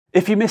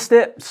If you missed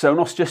it,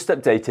 Sonos just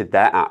updated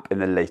their app in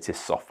the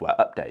latest software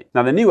update.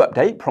 Now, the new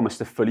update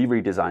promised a fully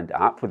redesigned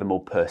app with a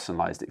more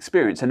personalised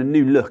experience and a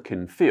new look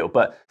and feel,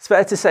 but it's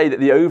fair to say that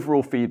the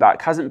overall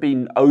feedback hasn't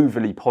been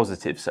overly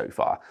positive so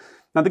far.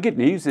 Now, the good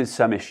news is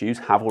some issues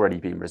have already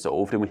been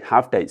resolved and we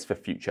have dates for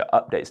future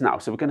updates now,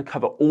 so we're going to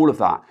cover all of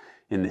that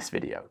in this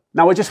video.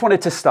 Now, I just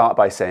wanted to start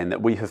by saying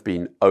that we have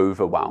been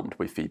overwhelmed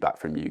with feedback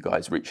from you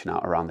guys reaching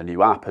out around the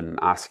new app and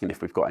asking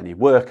if we've got any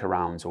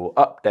workarounds or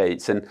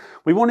updates. And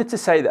we wanted to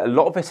say that a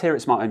lot of us here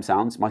at Smart Home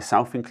Sounds,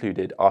 myself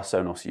included, are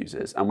Sonos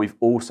users, and we've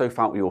also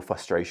felt your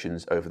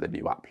frustrations over the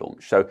new app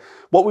launch. So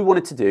what we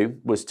wanted to do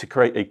was to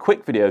create a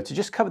quick video to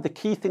just cover the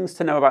key things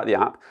to know about the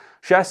app,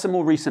 share some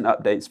more recent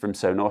updates from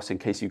Sonos in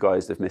case you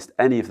guys have missed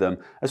any of them,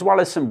 as well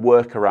as some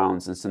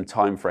workarounds and some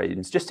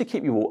timeframes just to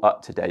keep you all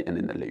up to date and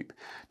in the loop.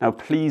 Now,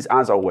 please,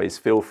 as always,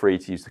 feel free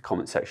to use the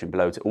comment section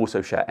below to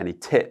also share any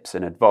tips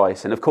and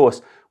advice. And of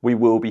course, we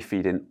will be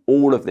feeding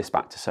all of this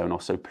back to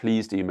Sonos, so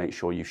please do make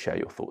sure you share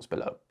your thoughts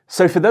below.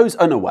 So for those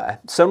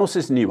unaware,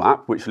 Sonos' new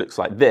app, which looks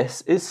like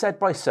this, is said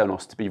by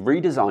Sonos to be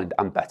redesigned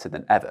and better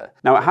than ever.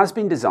 Now, it has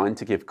been designed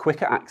to give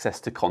quicker access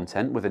to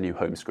content with a new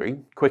home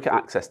screen, quicker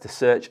access to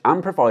search,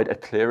 and provide a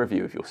clearer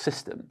view of your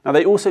system. Now,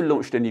 they also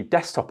launched a new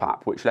desktop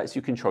app, which lets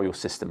you control your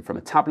system from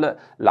a tablet,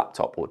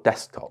 laptop, or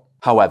desktop.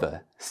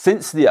 However,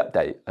 since the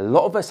update, a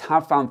lot of us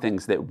have found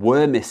things that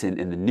were missing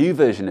in the new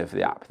version of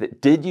the app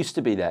that did used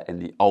to be there in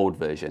the old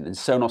version, and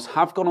Sonos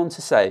have gone on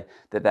to say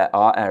that there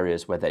are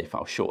areas where they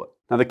fell short.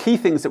 Now, the key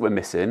things that were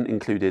missing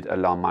included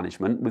alarm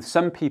management, with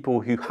some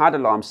people who had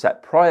alarms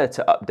set prior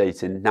to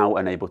updating now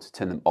unable to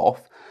turn them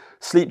off.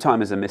 Sleep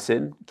timers are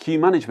missing, queue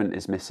management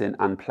is missing,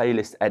 and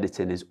playlist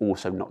editing is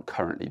also not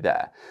currently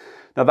there.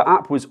 Now, the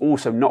app was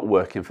also not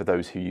working for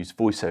those who use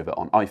VoiceOver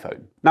on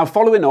iPhone. Now,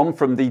 following on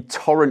from the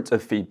torrent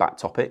of feedback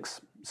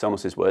topics,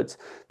 Sonos' words,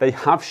 they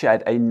have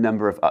shared a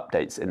number of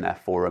updates in their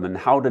forum and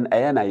held an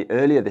AMA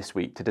earlier this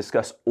week to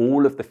discuss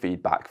all of the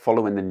feedback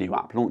following the new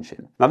app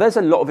launching. Now, there's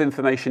a lot of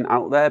information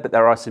out there, but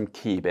there are some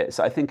key bits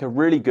that I think are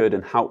really good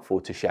and helpful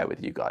to share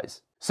with you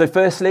guys. So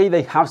firstly,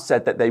 they have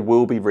said that they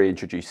will be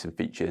reintroducing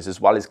features as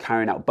well as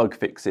carrying out bug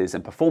fixes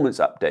and performance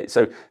updates,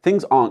 so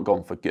things aren't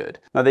gone for good.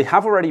 Now, they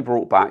have already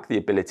brought back the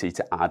ability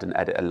to add and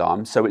edit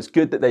alarms, so it's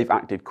good that they've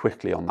acted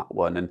quickly on that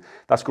one, and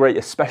that's great,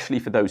 especially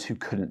for those who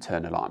couldn't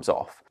turn alarms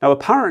off. Now,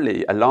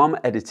 apparently, alarm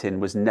editing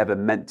was never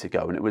meant to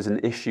go, and it was an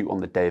issue on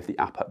the day of the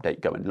app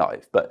update going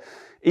live. But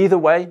either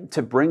way,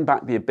 to bring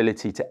back the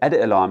ability to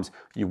edit alarms,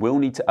 you will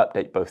need to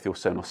update both your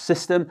Sonos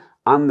system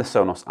and the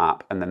Sonos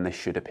app, and then they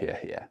should appear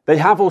here. They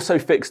have also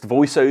fixed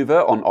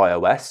VoiceOver on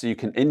iOS, so you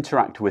can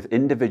interact with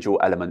individual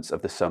elements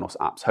of the Sonos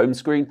app's home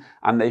screen,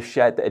 and they've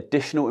shared that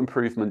additional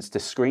improvements to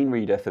Screen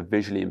Reader for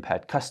visually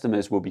impaired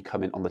customers will be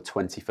coming on the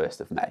 21st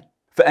of May.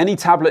 For any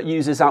tablet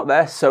users out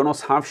there,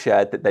 Sonos have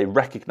shared that they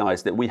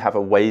recognise that we have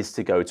a ways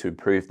to go to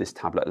improve this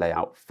tablet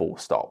layout full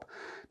stop.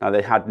 Now,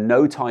 they had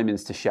no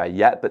timings to share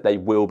yet, but they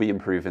will be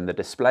improving the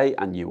display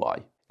and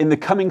UI. In the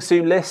coming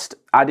soon list,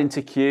 adding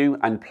to queue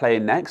and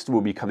playing next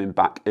will be coming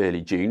back early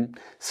June.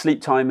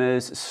 Sleep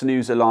timers,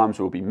 snooze alarms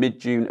will be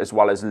mid-June, as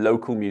well as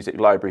local music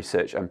library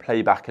search and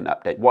playback and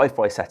update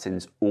Wi-Fi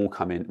settings all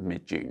come in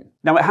mid-June.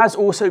 Now, it has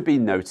also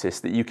been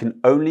noticed that you can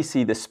only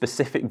see the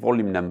specific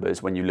volume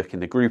numbers when you look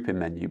in the grouping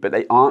menu, but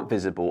they aren't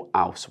visible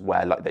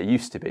elsewhere like they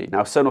used to be.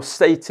 Now, Sonos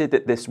stated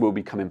that this will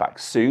be coming back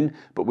soon,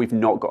 but we've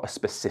not got a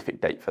specific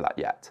date for that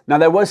yet. Now,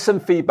 there was some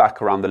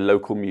feedback around the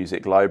local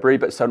music library,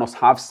 but Sonos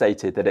have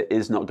stated that it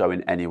is not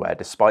going anywhere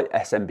despite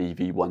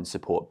SMBv1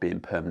 support being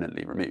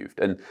permanently removed.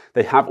 And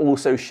they have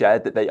also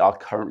shared that they are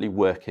currently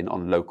working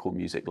on local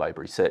music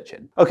library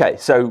searching. Okay,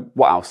 so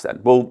what else then?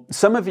 Well,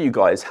 some of you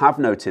guys have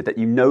noted that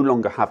you no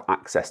longer have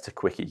access to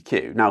quick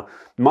EQ. Now,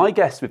 my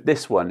guess with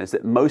this one is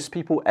that most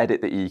people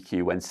edit the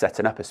EQ when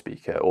setting up a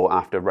speaker or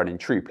after running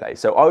TruePlay.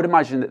 So I would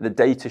imagine that the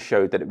data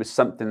showed that it was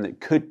something that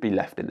could be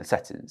left in the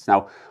settings.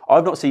 Now,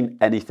 I've not seen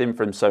anything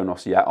from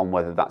Sonos yet on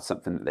whether that's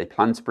something that they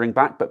plan to bring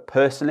back, but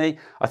personally,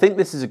 I think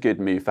this is a good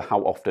move for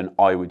how often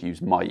I would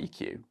use my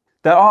EQ.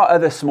 There are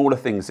other smaller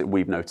things that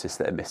we've noticed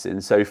that are missing.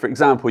 So for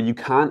example, you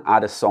can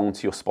add a song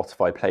to your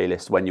Spotify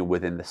playlist when you're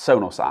within the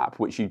Sonos app,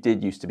 which you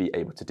did used to be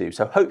able to do.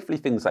 So hopefully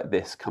things like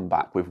this come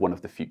back with one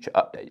of the future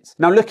updates.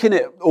 Now, looking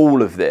at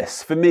all of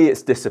this, for me,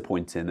 it's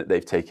disappointing that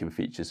they've taken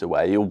features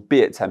away,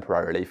 albeit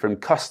temporarily, from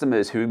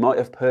customers who might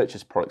have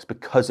purchased products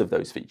because of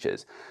those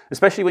features,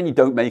 especially when you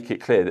don't make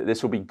it clear that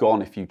this will be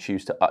gone if you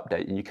choose to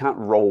update and you can't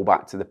roll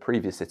back to the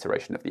previous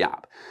iteration of the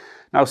app.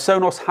 Now,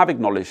 Sonos have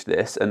acknowledged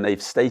this, and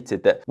they've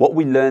stated that what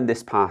we learned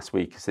this past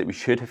week is that we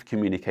should have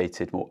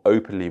communicated more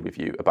openly with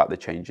you about the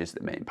changes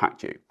that may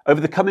impact you.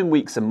 Over the coming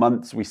weeks and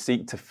months, we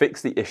seek to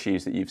fix the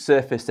issues that you've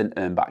surfaced and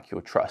earn back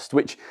your trust,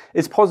 which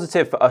is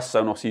positive for us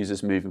Sonos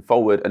users moving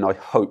forward, and I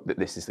hope that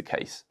this is the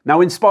case.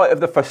 Now, in spite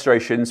of the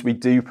frustrations, we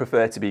do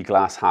prefer to be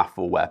glass half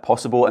full where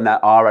possible, and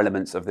there are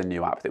elements of the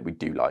new app that we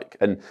do like.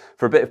 And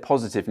for a bit of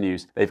positive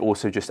news, they've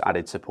also just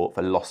added support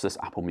for lossless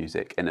Apple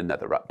Music in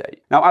another update.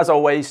 Now, as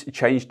always,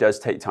 change does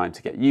take time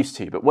to get used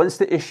to, but once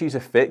the issues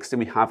are fixed and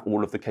we have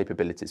all of the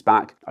capabilities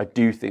back, I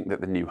do think that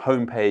the new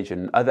homepage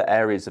and other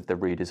areas of the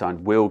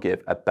redesign will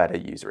give a better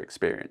user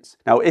experience.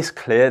 Now, it's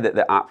clear that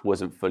the app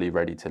wasn't fully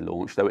ready to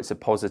launch, though it's a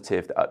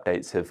positive that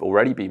updates have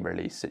already been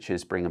released, such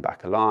as bringing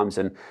back alarms,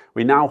 and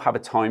we now have a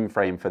time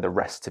frame for the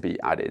rest to be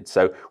added,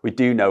 so we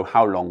do know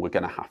how long we're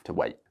going to have to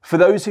wait. For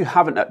those who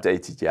haven't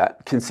updated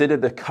yet, consider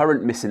the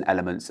current missing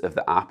elements of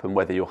the app and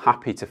whether you're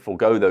happy to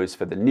forego those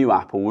for the new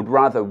app or would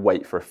rather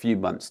wait for a few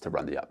months to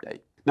run the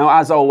update. Now,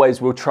 as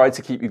always, we'll try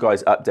to keep you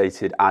guys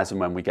updated as and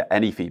when we get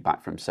any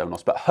feedback from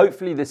Sonos, but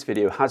hopefully this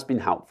video has been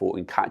helpful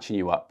in catching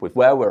you up with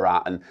where we're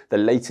at and the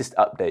latest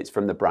updates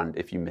from the brand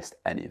if you missed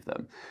any of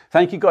them.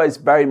 Thank you guys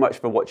very much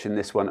for watching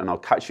this one, and I'll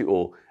catch you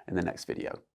all in the next video.